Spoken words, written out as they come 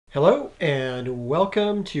Hello and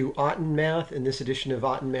welcome to Otten Math. In this edition of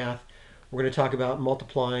Otten Math, we're going to talk about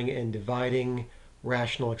multiplying and dividing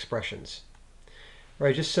rational expressions. All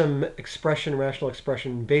right, just some rational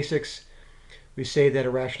expression basics. We say that a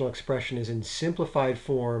rational expression is in simplified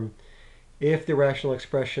form if the rational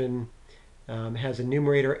expression has a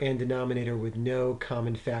numerator and denominator with no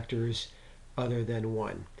common factors other than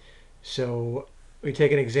 1. So we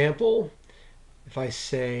take an example. If I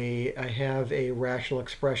say I have a rational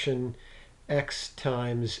expression x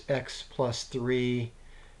times x plus 3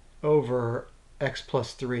 over x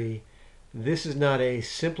plus 3, this is not a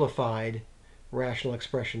simplified rational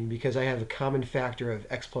expression because I have a common factor of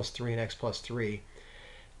x plus 3 and x plus 3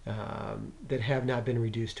 that have not been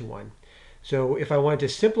reduced to 1. So if I wanted to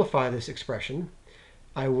simplify this expression,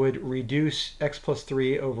 I would reduce x plus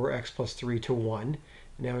 3 over x plus 3 to 1.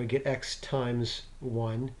 Now we get x times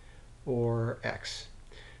 1 or x.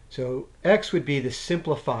 So x would be the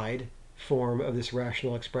simplified form of this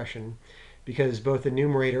rational expression because both the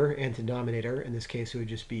numerator and denominator, in this case it would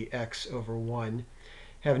just be x over 1,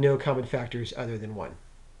 have no common factors other than 1.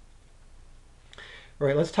 All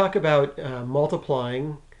right, let's talk about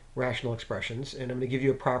multiplying rational expressions, and I'm going to give you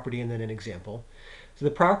a property and then an example. So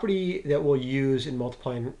the property that we'll use in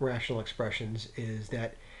multiplying rational expressions is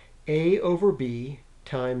that a over b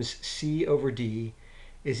times c over d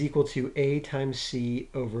is equal to a times c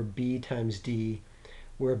over b times d,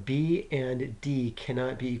 where b and d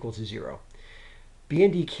cannot be equal to 0. B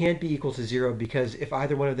and d can't be equal to 0 because if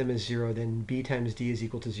either one of them is 0, then b times d is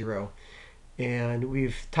equal to 0. And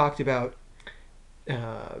we've talked about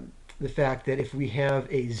the fact that if we have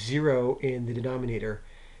a 0 in the denominator,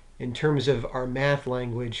 in terms of our math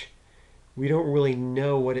language, we don't really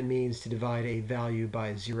know what it means to divide a value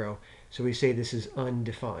by 0. So we say this is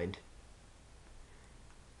undefined.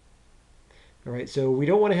 All right, so we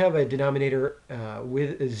don't want to have a denominator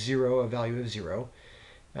with a 0, a value of 0.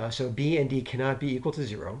 So b and d cannot be equal to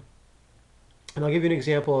 0. And I'll give you an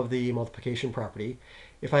example of the multiplication property.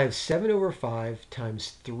 If I have 7 over 5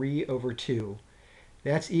 times 3 over 2,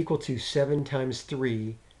 that's equal to 7 times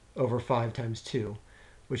 3 over 5 times 2,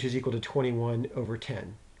 which is equal to 21 over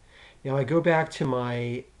 10. Now I go back to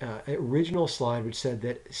my original slide, which said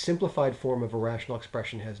that simplified form of a rational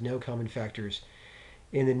expression has no common factors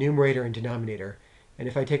in the numerator and denominator. And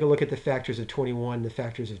if I take a look at the factors of 21, the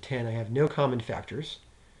factors of 10, I have no common factors.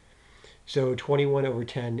 So 21 over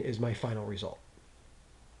 10 is my final result.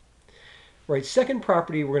 Right, second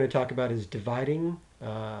property we're going to talk about is dividing,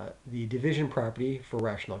 the division property for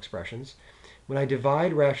rational expressions. When I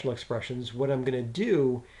divide rational expressions, what I'm going to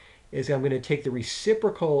do is I'm going to take the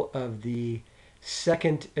reciprocal of the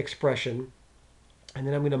second expression, and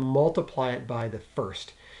then I'm going to multiply it by the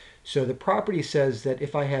first. So the property says that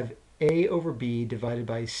if I have a over b divided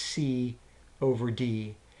by c over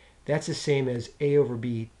d, that's the same as a over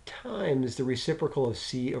b times the reciprocal of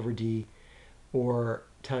c over d, or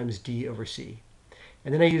times d over c.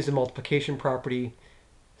 And then I use the multiplication property,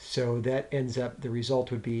 so that ends up, the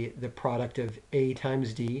result would be the product of a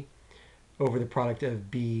times d over the product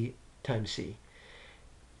of b times c.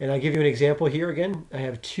 And I'll give you an example here again. I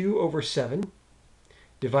have 2 over 7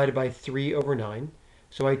 divided by 3 over 9.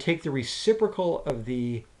 So I take the reciprocal of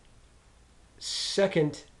the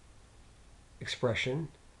second expression,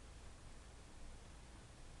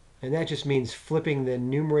 and that just means flipping the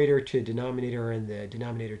numerator to denominator and the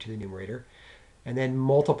denominator to the numerator, and then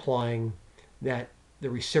multiplying the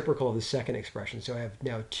reciprocal of the second expression. So I have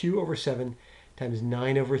now 2 over 7 times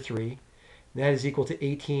 9 over 3. And that is equal to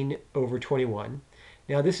 18 over 21.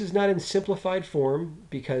 Now this is not in simplified form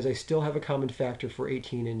because I still have a common factor for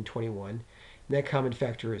 18 and 21. And that common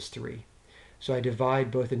factor is 3. So I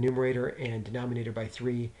divide both the numerator and denominator by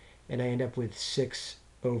 3, and I end up with 6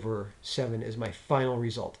 over 7 as my final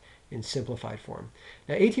result in simplified form.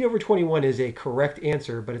 Now 18 over 21 is a correct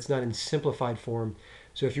answer, but it's not in simplified form.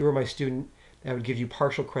 So if you were my student, that would give you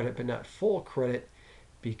partial credit but not full credit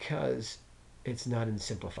because it's not in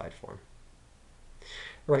simplified form.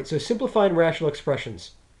 All right, so simplifying rational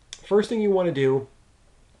expressions. First thing you want to do,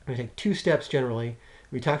 I'm going to take 2 steps generally.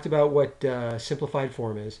 We talked about what simplified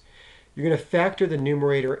form is. You're going to factor the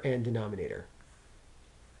numerator and denominator.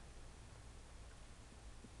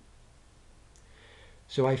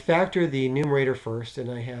 So I factor the numerator first,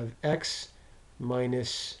 and I have x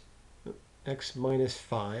minus 5. Let's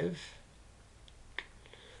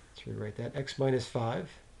rewrite that. X minus 5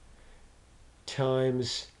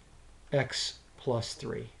 times x plus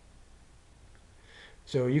 3.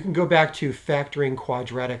 So you can go back to factoring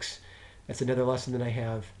quadratics. That's another lesson that I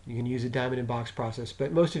have. You can use a diamond and box process,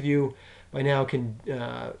 but most of you by now can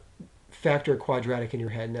factor a quadratic in your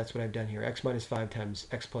head, and that's what I've done here. X minus 5 times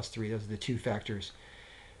x plus 3. Those are the two factors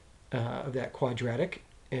of that quadratic.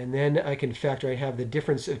 And then I can factor, I have the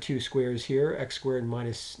difference of two squares here. X squared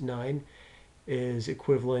minus 9 is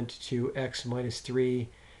equivalent to x minus 3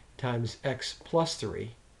 times x plus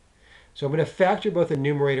 3. So I'm going to factor both the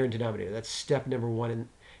numerator and denominator. That's step number 1, and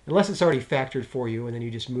unless it's already factored for you, and then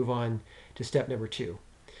you just move on to step number 2.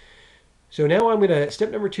 So now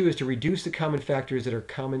step number 2 is to reduce the common factors that are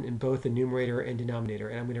common in both the numerator and denominator,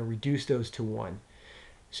 and I'm going to reduce those to 1.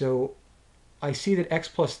 So I see that x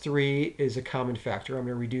plus 3 is a common factor. I'm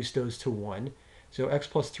going to reduce those to 1. So x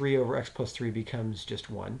plus 3 over x plus 3 becomes just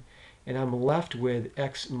 1. And I'm left with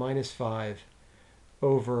x minus 5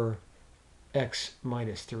 over x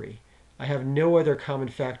minus 3. I have no other common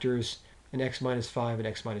factors in x minus 5 and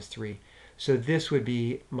x minus 3. So this would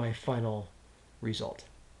be my final result.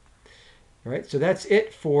 All right, so that's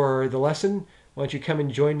it for the lesson. Why don't you come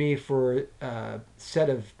and join me for a set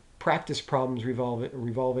of practice problems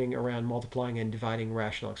revolving around multiplying and dividing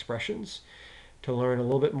rational expressions to learn a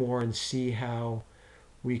little bit more and see how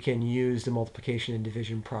we can use the multiplication and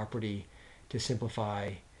division property to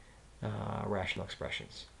simplify rational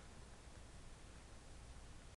expressions.